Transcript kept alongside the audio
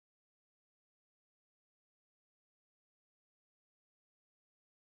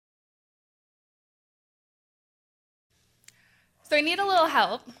So I need a little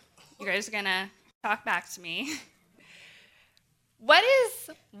help. You guys are going to talk back to me. What is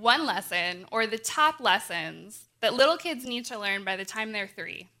one lesson or the top lessons that little kids need to learn by the time they're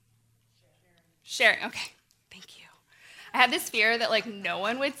 3? Sharing. Okay, thank you. I had this fear that no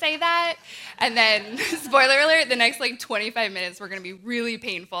one would say that, and then spoiler alert, the next 25 minutes were going to be really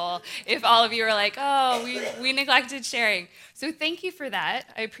painful if all of you were like, oh, we neglected sharing. So thank you for that.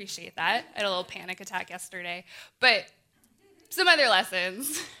 I appreciate that. I had a little panic attack yesterday. But some other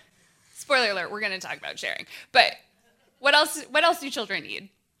lessons. Spoiler alert, we're going to talk about sharing. But what else do children need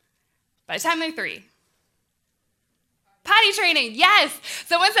by the time they're 3? Potty training, yes.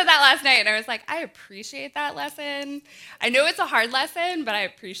 Someone said that last night, and I was like, I appreciate that lesson. I know it's a hard lesson, but I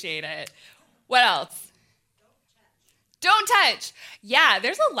appreciate it. What else? Don't touch. Yeah,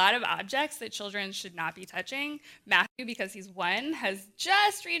 there's a lot of objects that children should not be touching. Matthew, because he's 1, has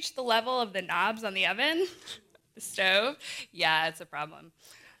just reached the level of the knobs on the oven, the stove. Yeah, it's a problem.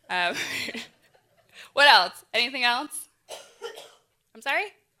 What else? Anything else? I'm sorry?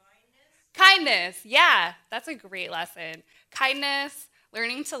 Kindness, yeah, that's a great lesson. Kindness,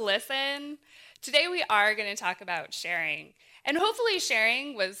 learning to listen. Today we are going to talk about sharing. And hopefully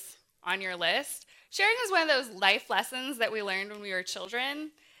sharing was on your list. Sharing is one of those life lessons that we learned when we were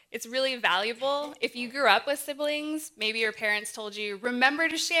children. It's really valuable. If you grew up with siblings, maybe your parents told you, remember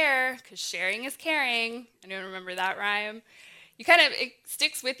to share, because sharing is caring. Anyone remember that rhyme? It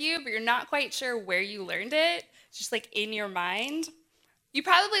sticks with you, but you're not quite sure where you learned it. It's just in your mind. You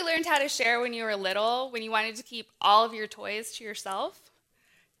probably learned how to share when you were little, when you wanted to keep all of your toys to yourself.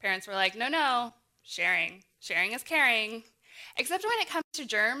 Parents were like, no, sharing. Sharing is caring. Except when it comes to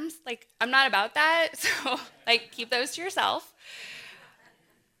germs, I'm not about that, so, keep those to yourself.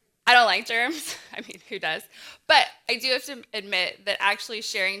 I don't like germs. I mean, who does? But I do have to admit that actually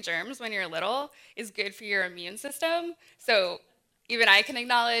sharing germs when you're little is good for your immune system. So even I can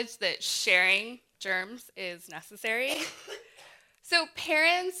acknowledge that sharing germs is necessary. So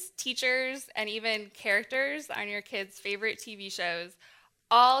parents, teachers, and even characters on your kids' favorite TV shows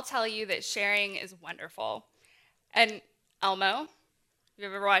all tell you that sharing is wonderful. And Elmo, if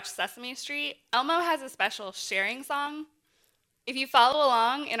you've ever watched Sesame Street, Elmo has a special sharing song. If you follow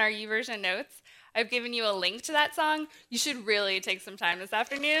along in our YouVersion notes, I've given you a link to that song. You should really take some time this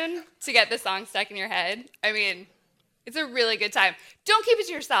afternoon to get the song stuck in your head. I mean, it's a really good time. Don't keep it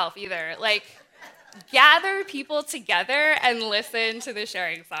to yourself either. Gather people together and listen to the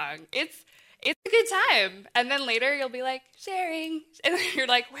sharing song. It's a good time. And then later you'll be like, sharing. And then you're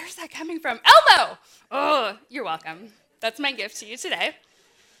like, where's that coming from? Elmo! Oh, you're welcome. That's my gift to you today.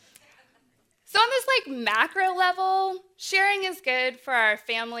 So on this macro level, sharing is good for our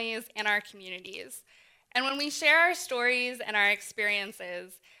families and our communities. And when we share our stories and our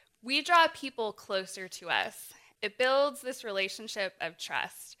experiences, we draw people closer to us. It builds this relationship of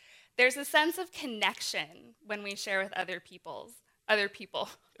trust. There's a sense of connection when we share with other peoples,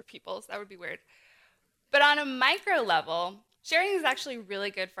 that would be weird. But on a micro level, sharing is actually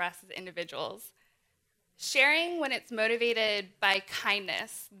really good for us as individuals. Sharing when it's motivated by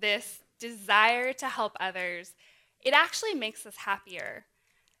kindness, this desire to help others, it actually makes us happier.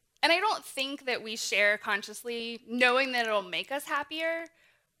 And I don't think that we share consciously knowing that it'll make us happier,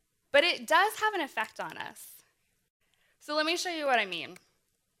 but it does have an effect on us. So let me show you what I mean.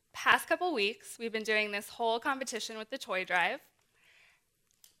 Past couple weeks, we've been doing this whole competition with the toy drive.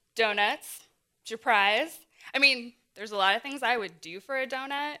 Donuts, surprise. I mean, there's a lot of things I would do for a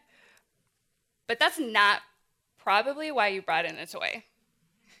donut, but that's not probably why you brought in a toy.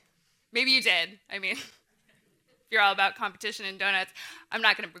 Maybe you did. I mean, if you're all about competition and donuts, I'm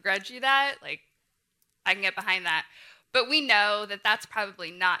not going to begrudge you that. I can get behind that. But we know that that's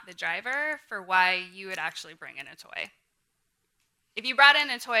probably not the driver for why you would actually bring in a toy. If you brought in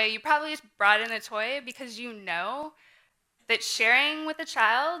a toy, you probably brought in a toy because you know that sharing with a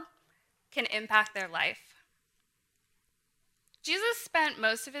child can impact their life. Jesus spent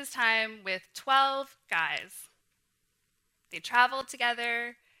most of his time with 12 guys. They traveled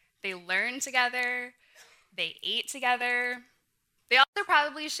together, they learned together, they ate together. They also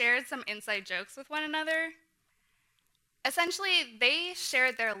probably shared some inside jokes with one another. Essentially, they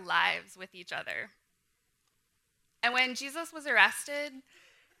shared their lives with each other. And when Jesus was arrested,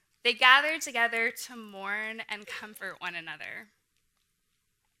 they gathered together to mourn and comfort one another.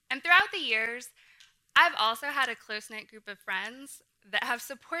 And throughout the years, I've also had a close-knit group of friends that have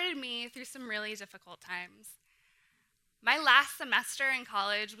supported me through some really difficult times. My last semester in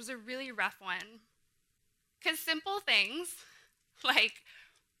college was a really rough one, because simple things like,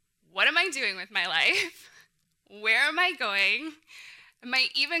 what am I doing with my life? Where am I going? Am I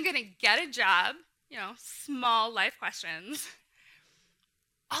even going to get a job? Small life questions.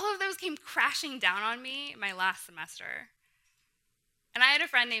 All of those came crashing down on me my last semester. And I had a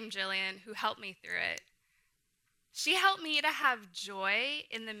friend named Jillian who helped me through it. She helped me to have joy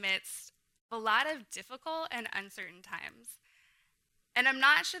in the midst of a lot of difficult and uncertain times. And I'm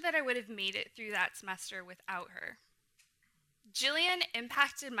not sure that I would have made it through that semester without her. Jillian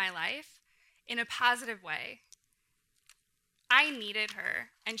impacted my life in a positive way. I needed her,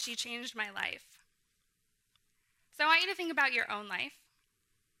 and she changed my life. So I want you to think about your own life.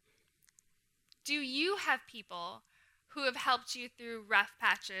 Do you have people who have helped you through rough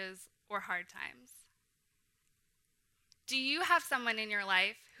patches or hard times? Do you have someone in your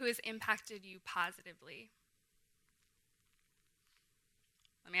life who has impacted you positively?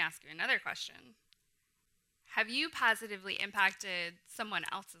 Let me ask you another question. Have you positively impacted someone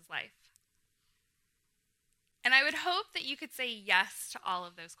else's life? And I would hope that you could say yes to all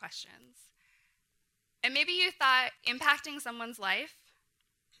of those questions. And maybe you thought impacting someone's life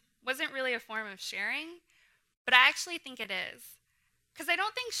wasn't really a form of sharing, but I actually think it is. Because I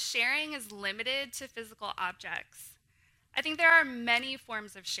don't think sharing is limited to physical objects. I think there are many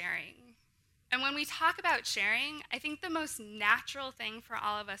forms of sharing. And when we talk about sharing, I think the most natural thing for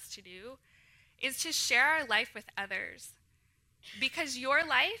all of us to do is to share our life with others, because your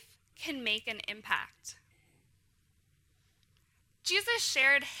life can make an impact. Jesus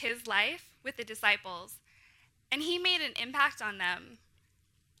shared his life with the disciples, and he made an impact on them.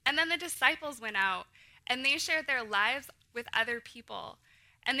 And then the disciples went out, and they shared their lives with other people,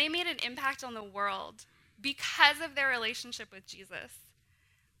 and they made an impact on the world because of their relationship with Jesus.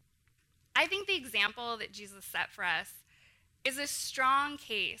 I think the example that Jesus set for us is a strong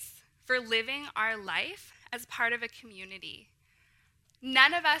case for living our life as part of a community.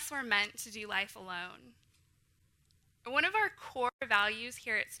 None of us were meant to do life alone. One of our core values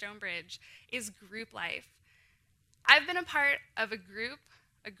here at Stonebridge is group life. I've been a part of a growth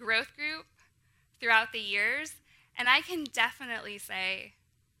group throughout the years, and I can definitely say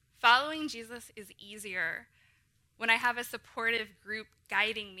following Jesus is easier when I have a supportive group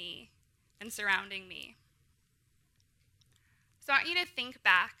guiding me and surrounding me. So I want you to think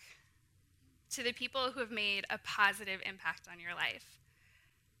back to the people who have made a positive impact on your life.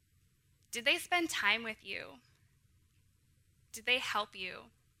 Did they spend time with you? Did they help you?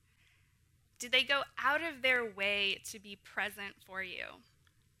 Did they go out of their way to be present for you?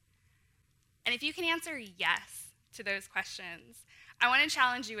 And if you can answer yes to those questions, I want to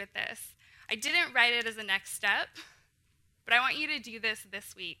challenge you with this. I didn't write it as a next step, but I want you to do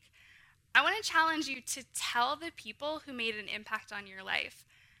this week. I want to challenge you to tell the people who made an impact on your life.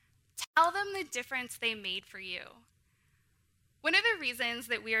 Tell them the difference they made for you. One of the reasons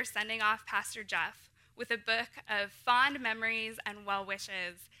that we are sending off Pastor Jeff with a book of fond memories and well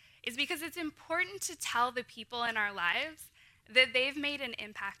wishes is because it's important to tell the people in our lives that they've made an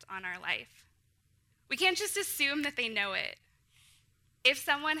impact on our life. We can't just assume that they know it. If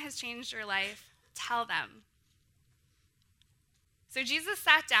someone has changed your life, tell them. So Jesus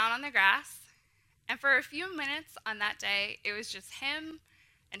sat down on the grass, and for a few minutes on that day, it was just him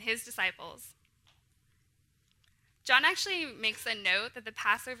and his disciples. John actually makes a note that the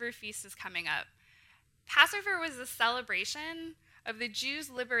Passover feast is coming up. Passover was a celebration of the Jews'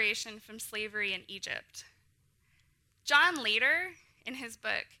 liberation from slavery in Egypt. John later, in his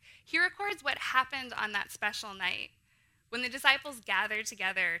book, he records what happened on that special night when the disciples gathered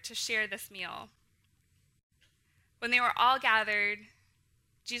together to share this meal. When they were all gathered,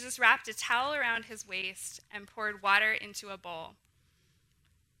 Jesus wrapped a towel around his waist and poured water into a bowl.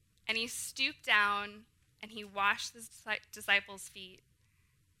 And he stooped down and he washed the disciples' feet,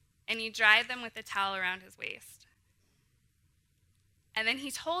 and he dried them with the towel around his waist. And then he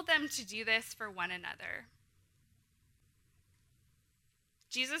told them to do this for one another.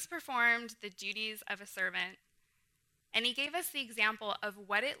 Jesus performed the duties of a servant, and he gave us the example of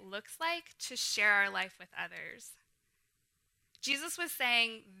what it looks like to share our life with others. Jesus was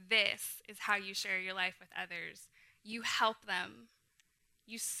saying, this is how you share your life with others. You help them,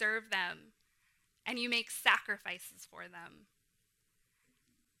 you serve them, and you make sacrifices for them.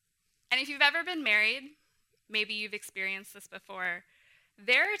 And if you've ever been married, maybe you've experienced this before,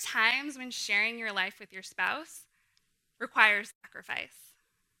 there are times when sharing your life with your spouse requires sacrifice.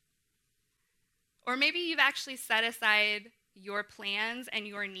 Or maybe you've actually set aside your plans and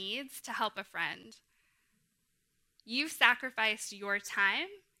your needs to help a friend. You've sacrificed your time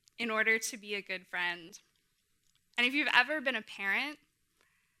in order to be a good friend. And if you've ever been a parent,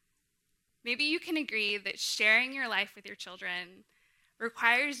 maybe you can agree that sharing your life with your children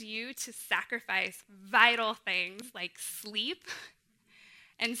requires you to sacrifice vital things like sleep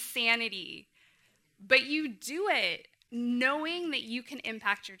and sanity. But you do it knowing that you can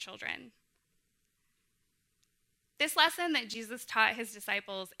impact your children. This lesson that Jesus taught his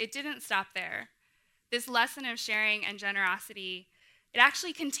disciples, it didn't stop there. This lesson of sharing and generosity, it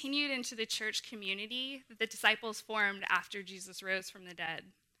actually continued into the church community that the disciples formed after Jesus rose from the dead.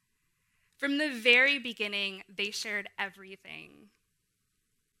 From the very beginning, they shared everything.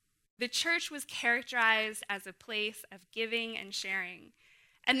 The church was characterized as a place of giving and sharing,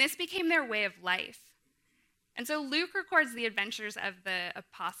 and this became their way of life. And so Luke records the adventures of the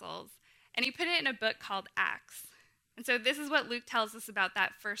apostles, and he put it in a book called Acts. And so this is what Luke tells us about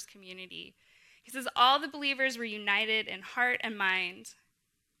that first community. He says, all the believers were united in heart and mind,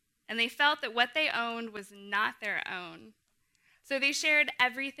 and they felt that what they owned was not their own. So they shared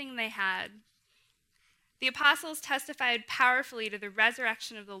everything they had. The apostles testified powerfully to the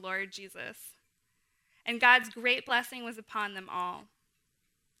resurrection of the Lord Jesus, and God's great blessing was upon them all.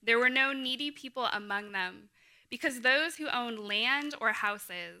 There were no needy people among them, because those who owned land or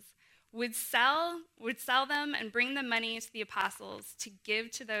houses would sell them and bring the money to the apostles to give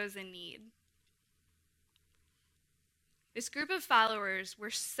to those in need. This group of followers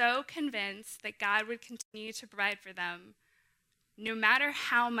were so convinced that God would continue to provide for them, no matter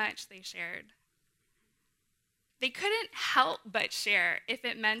how much they shared. They couldn't help but share if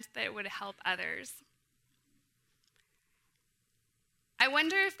it meant that it would help others. I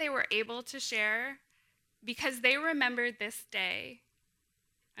wonder if they were able to share because they remembered this day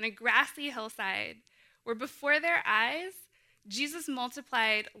on a grassy hillside where before their eyes, Jesus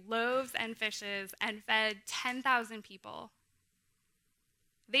multiplied loaves and fishes and fed 10,000 people.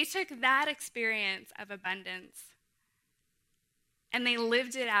 They took that experience of abundance and they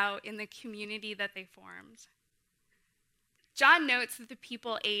lived it out in the community that they formed. John notes that the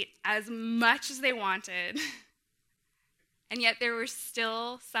people ate as much as they wanted, and yet there were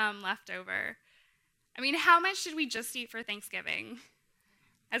still some left over. I mean, how much did we just eat for Thanksgiving?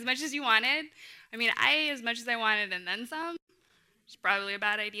 As much as you wanted? I mean, I ate as much as I wanted and then some. It's probably a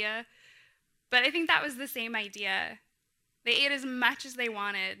bad idea. But I think that was the same idea. They ate as much as they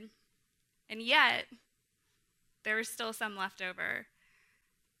wanted, and yet there was still some left over.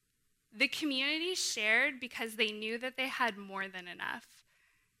 The community shared because they knew that they had more than enough.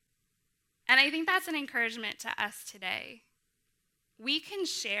 And I think that's an encouragement to us today. We can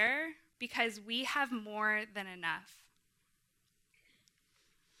share because we have more than enough.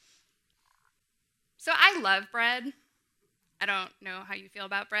 So I love bread. I don't know how you feel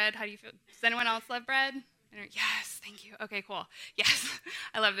about bread. How do you feel? Does anyone else love bread? Yes, thank you. Okay, cool. Yes,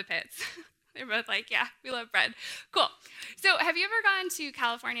 I love the Pits. They're both like, yeah, we love bread. Cool. So have you ever gone to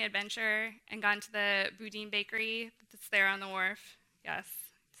California Adventure and gone to the Boudin Bakery that's there on the wharf? Yes.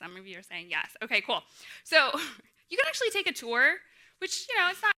 Some of you are saying yes. Okay, cool. So you can actually take a tour, which,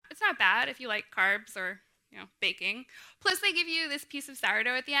 it's not bad if you like carbs or, baking. Plus they give you this piece of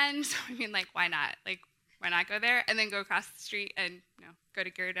sourdough at the end. So why not? Why not go there and then go across the street and, go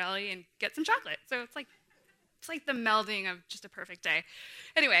to Ghirardelli and get some chocolate? So it's like the melding of just a perfect day.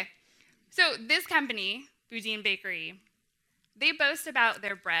 Anyway, so this company, Boudin Bakery, they boast about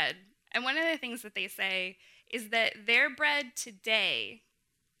their bread. And one of the things that they say is that their bread today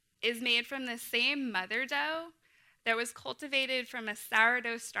is made from the same mother dough that was cultivated from a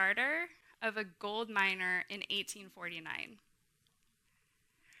sourdough starter of a gold miner in 1849.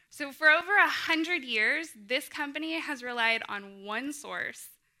 So for over 100 years, this company has relied on one source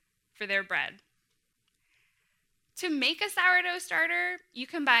for their bread. To make a sourdough starter, you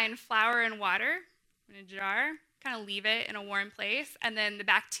combine flour and water in a jar, kind of leave it in a warm place, and then the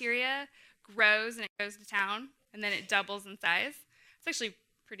bacteria grows and it goes to town, and then it doubles in size. It's actually a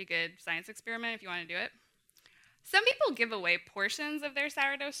pretty good science experiment if you want to do it. Some people give away portions of their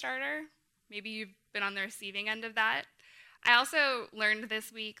sourdough starter. Maybe you've been on the receiving end of that. I also learned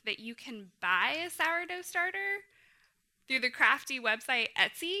this week that you can buy a sourdough starter through the crafty website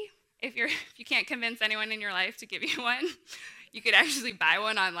Etsy. If you can't convince anyone in your life to give you one, you could actually buy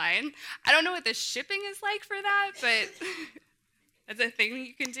one online. I don't know what the shipping is like for that, but that's a thing that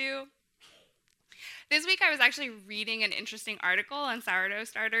you can do. This week I was actually reading an interesting article on sourdough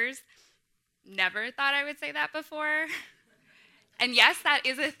starters. Never thought I would say that before. And yes, that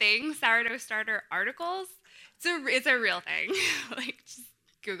is a thing, sourdough starter articles. It's a real thing. Just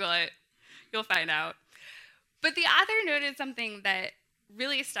Google it. You'll find out. But the author noted something that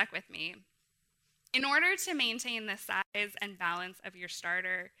really stuck with me. In order to maintain the size and balance of your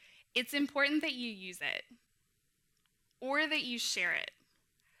starter, it's important that you use it or that you share it.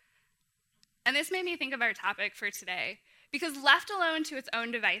 And this made me think of our topic for today, because left alone to its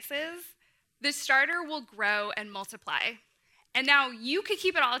own devices, the starter will grow and multiply. And now you could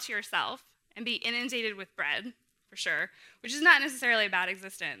keep it all to yourself and be inundated with bread, for sure, which is not necessarily a bad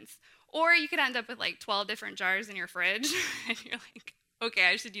existence. Or you could end up with like 12 different jars in your fridge, and you're like, okay,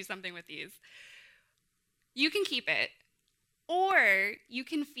 I should do something with these. You can keep it, or you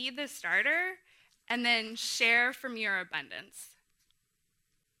can feed the starter and then share from your abundance.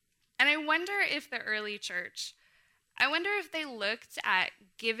 And I wonder if the early church, I wonder if they looked at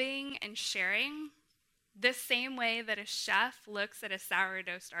giving and sharing the same way that a chef looks at a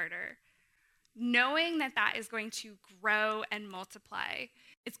sourdough starter, knowing that that is going to grow and multiply.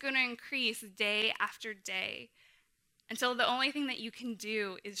 It's going to increase day after day until the only thing that you can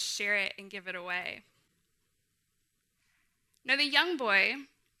do is share it and give it away. Now, the young boy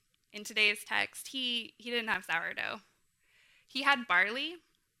in today's text, he didn't have sourdough. He had barley.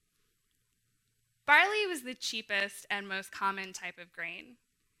 Barley was the cheapest and most common type of grain.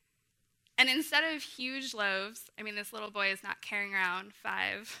 And instead of huge loaves, this little boy is not carrying around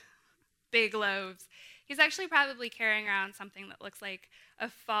 5 big loaves. He's actually probably carrying around something that looks like a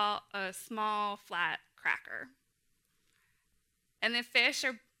small, flat cracker. And the fish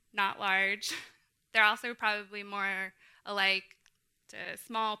are not large. They're also probably more alike to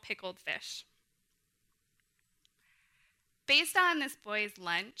small pickled fish. Based on this boy's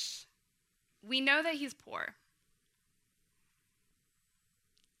lunch, we know that he's poor.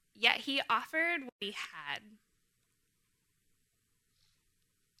 Yet he offered what he had.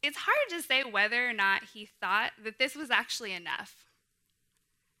 It's hard to say whether or not he thought that this was actually enough.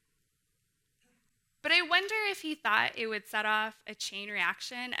 But I wonder if he thought it would set off a chain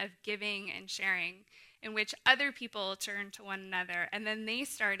reaction of giving and sharing, in which other people turned to one another, and then they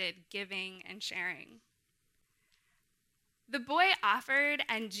started giving and sharing. The boy offered,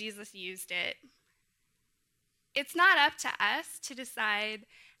 and Jesus used it. It's not up to us to decide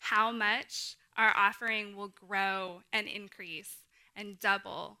how much our offering will grow and increase and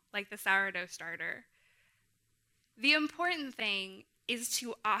double like the sourdough starter. The important thing is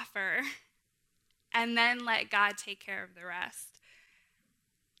to offer and then let God take care of the rest.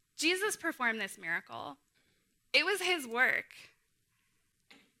 Jesus performed this miracle. It was his work,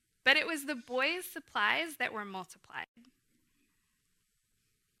 but it was the boy's supplies that were multiplied.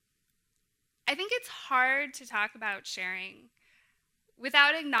 I think it's hard to talk about sharing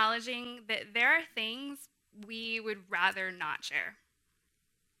without acknowledging that there are things we would rather not share.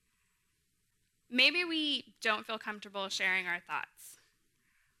 Maybe we don't feel comfortable sharing our thoughts,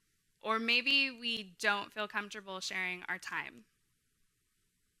 or maybe we don't feel comfortable sharing our time.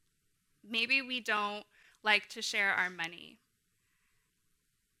 Maybe we don't like to share our money.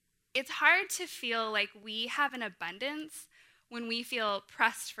 It's hard to feel like we have an abundance when we feel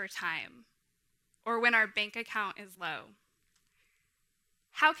pressed for time or when our bank account is low.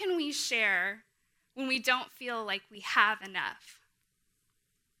 How can we share when we don't feel like we have enough?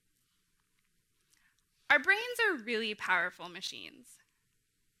 Our brains are really powerful machines,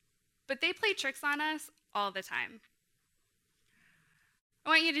 but they play tricks on us all the time. I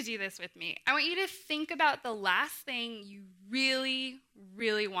want you to do this with me. I want you to think about the last thing you really,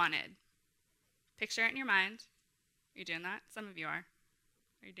 really wanted. Picture it in your mind. Are you doing that? Some of you are.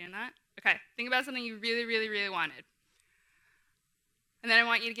 Are you doing that? Okay, think about something you really, really, really wanted. And then I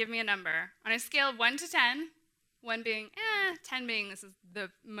want you to give me a number. On a scale of 1 to 10, 1 being, 10 being this is the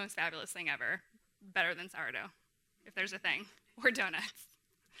most fabulous thing ever. Better than sourdough, if there's a thing. Or donuts.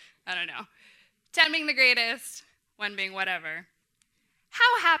 I don't know. 10 being the greatest, 1 being whatever.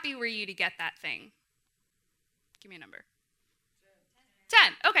 How happy were you to get that thing? Give me a number.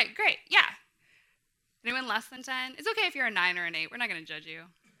 10. Okay, great. Yeah. Anyone less than 10? It's okay if you're a 9 or an 8. We're not going to judge you.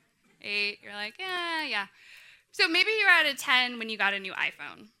 8, you're like, yeah. So maybe you're at a 10 when you got a new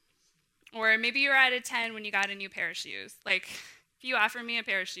iPhone. Or maybe you're at a 10 when you got a new pair of shoes. Like, if you offer me a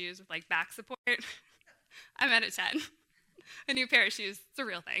pair of shoes with, like, back support, I'm at a 10. A new pair of shoes, it's a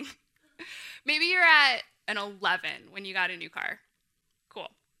real thing. Maybe you're at an 11 when you got a new car. Cool.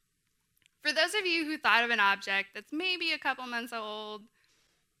 For those of you who thought of an object that's maybe a couple months old,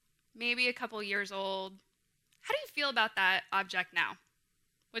 maybe a couple years old, how do you feel about that object now?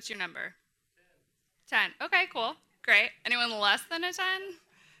 What's your number? 10. Okay, cool. Great. Anyone less than a 10?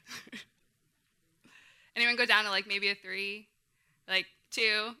 Anyone go down to like maybe a 3? Like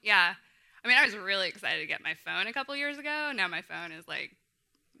 2? Yeah. I was really excited to get my phone a couple years ago. Now my phone is like,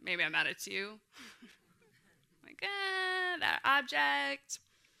 maybe I'm at a 2. Like, that object.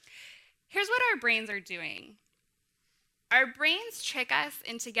 Here's what our brains are doing. Our brains trick us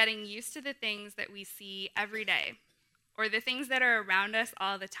into getting used to the things that we see every day, or the things that are around us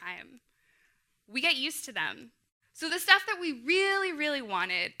all the time. We get used to them. So the stuff that we really, really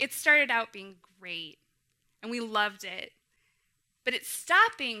wanted, it started out being great, and we loved it. But it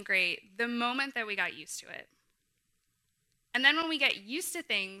stopped being great the moment that we got used to it. And then when we get used to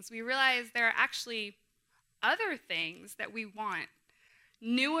things, we realize there are actually other things that we want,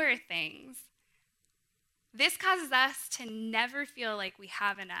 newer things. This causes us to never feel like we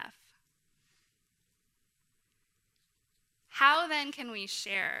have enough. How then can we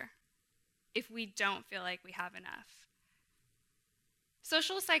share if we don't feel like we have enough?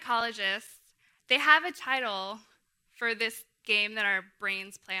 Social psychologists, they have a title for this game that our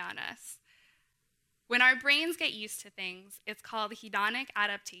brains play on us. When our brains get used to things, it's called hedonic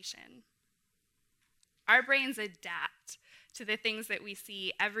adaptation. Our brains adapt to the things that we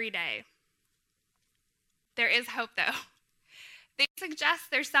see every day. There is hope, though. They suggest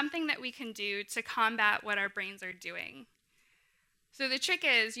there's something that we can do to combat what our brains are doing. So the trick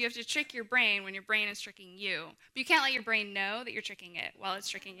is you have to trick your brain when your brain is tricking you. But you can't let your brain know that you're tricking it while it's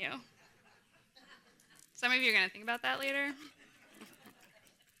tricking you. Some of you are going to think about that later.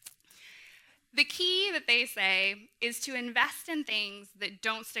 The key that they say is to invest in things that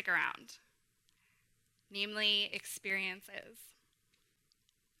don't stick around, namely experiences.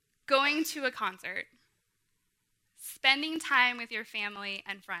 Going to a concert, spending time with your family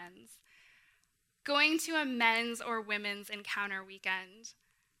and friends, going to a men's or women's encounter weekend,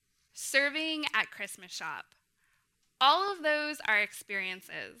 serving at Christmas shop. All of those are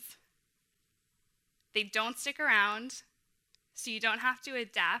experiences. They don't stick around, so you don't have to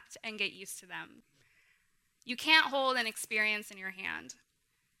adapt and get used to them. You can't hold an experience in your hand.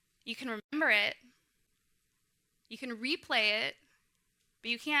 You can remember it, you can replay it, but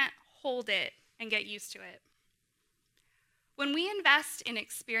you can't hold it and get used to it. When we invest in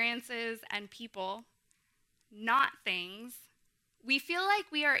experiences and people, not things, we feel like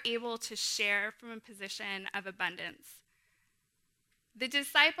we are able to share from a position of abundance. The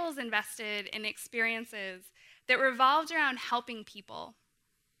disciples invested in experiences that revolved around helping people.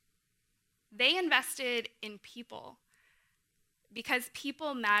 They invested in people because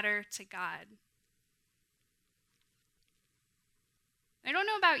people matter to God. I don't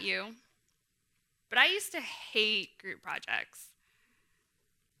know about you, but I used to hate group projects.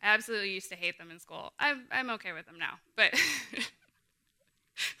 I absolutely used to hate them in school. I'm okay with them now, but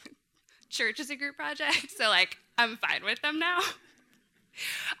church is a group project, so I'm fine with them now.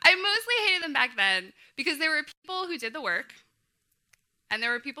 I mostly hated them back then because there were people who did the work, and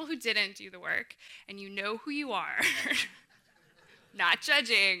there were people who didn't do the work, and you know who you are. Not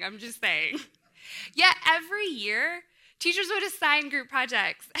judging, I'm just saying. Yet every year, teachers would assign group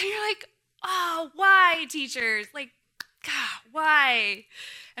projects, and you're like, oh, why, teachers? God, why?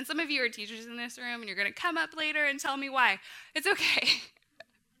 And some of you are teachers in this room, and you're going to come up later and tell me why. It's okay.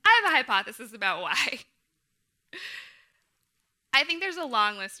 I have a hypothesis about why. I think there's a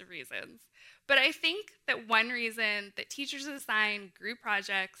long list of reasons, but I think that one reason that teachers assign group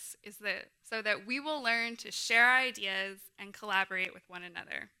projects is so that we will learn to share ideas and collaborate with one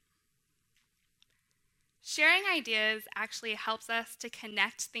another. Sharing ideas actually helps us to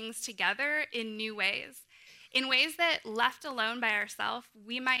connect things together in new ways, in ways that left alone by ourselves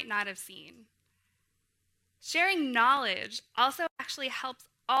we might not have seen. Sharing knowledge also actually helps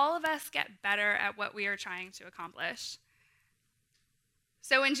all of us get better at what we are trying to accomplish.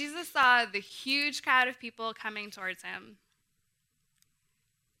 So when Jesus saw the huge crowd of people coming towards him,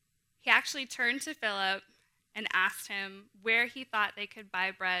 he actually turned to Philip and asked him where he thought they could buy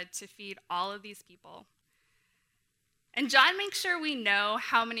bread to feed all of these people. And John makes sure we know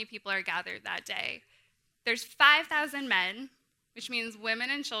how many people are gathered that day. There's 5,000 men, which means women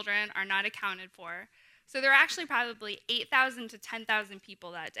and children are not accounted for. So there are actually probably 8,000 to 10,000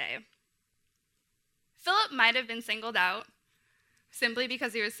 people that day. Philip might have been singled out simply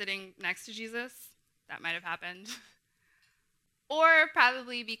because he was sitting next to Jesus. That might have happened. Or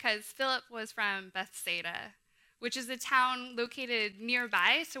probably because Philip was from Bethsaida, which is a town located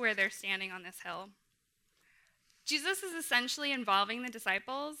nearby to where they're standing on this hill. Jesus is essentially involving the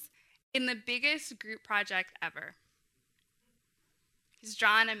disciples in the biggest group project ever. He's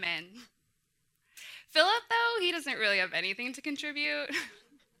drawn them in. Philip, though, he doesn't really have anything to contribute.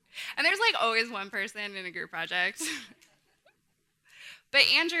 And there's always one person in a group project. But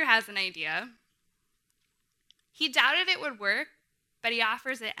Andrew has an idea. He doubted it would work, but he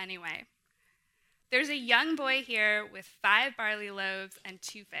offers it anyway. There's a young boy here with 5 barley loaves and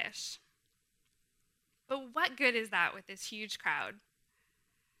 2 fish. But what good is that with this huge crowd?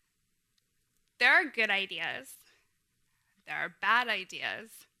 There are good ideas. There are bad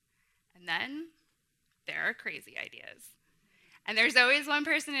ideas. And then there are crazy ideas. And there's always one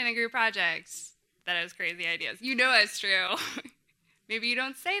person in a group project that has crazy ideas. You know it's true. Maybe you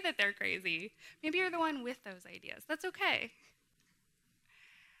don't say that they're crazy. Maybe you're the one with those ideas. That's okay.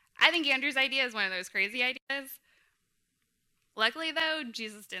 I think Andrew's idea is one of those crazy ideas. Luckily, though,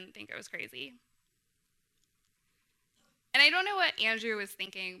 Jesus didn't think it was crazy. And I don't know what Andrew was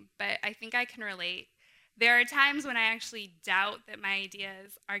thinking, but I think I can relate. There are times when I actually doubt that my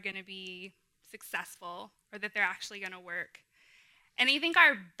ideas are going to be successful or that they're actually going to work. And I think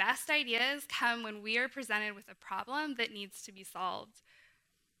our best ideas come when we are presented with a problem that needs to be solved.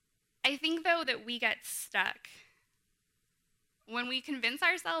 I think, though, that we get stuck when we convince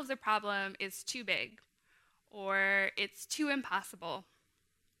ourselves a problem is too big, or it's too impossible,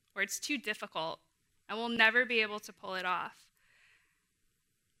 or it's too difficult, and we'll never be able to pull it off.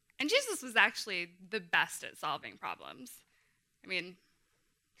 And Jesus was actually the best at solving problems. I mean,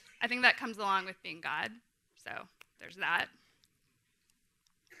 I think that comes along with being God, so there's that.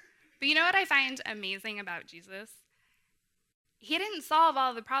 But you know what I find amazing about Jesus? He didn't solve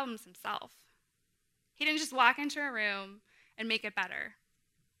all the problems himself. He didn't just walk into a room and make it better.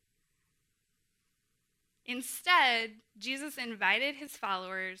 Instead, Jesus invited his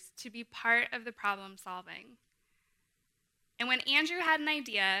followers to be part of the problem solving. And when Andrew had an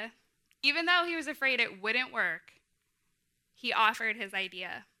idea, even though he was afraid it wouldn't work, he offered his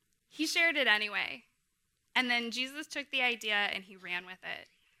idea. He shared it anyway. And then Jesus took the idea and he ran with it.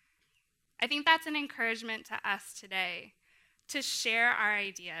 I think that's an encouragement to us today, to share our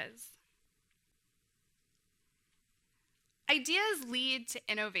ideas. Ideas lead to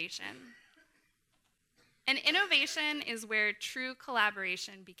innovation. And innovation is where true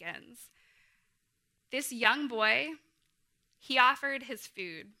collaboration begins. This young boy, he offered his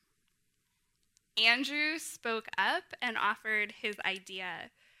food. Andrew spoke up and offered his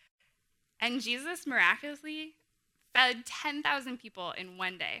idea. And Jesus miraculously fed 10,000 people in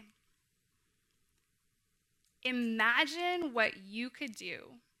one day. Imagine what you could do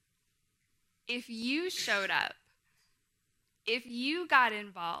if you showed up, if you got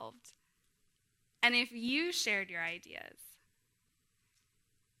involved, and if you shared your ideas.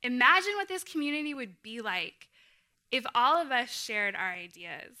 Imagine what this community would be like if all of us shared our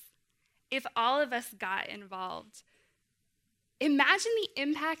ideas, if all of us got involved. Imagine the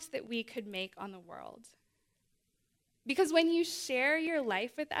impact that we could make on the world. Because when you share your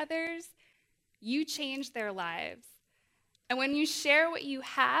life with others, you change their lives. And when you share what you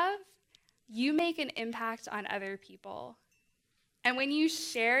have, you make an impact on other people. And when you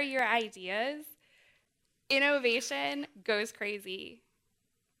share your ideas, innovation goes crazy.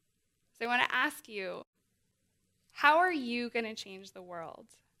 So I want to ask you, how are you going to change the world?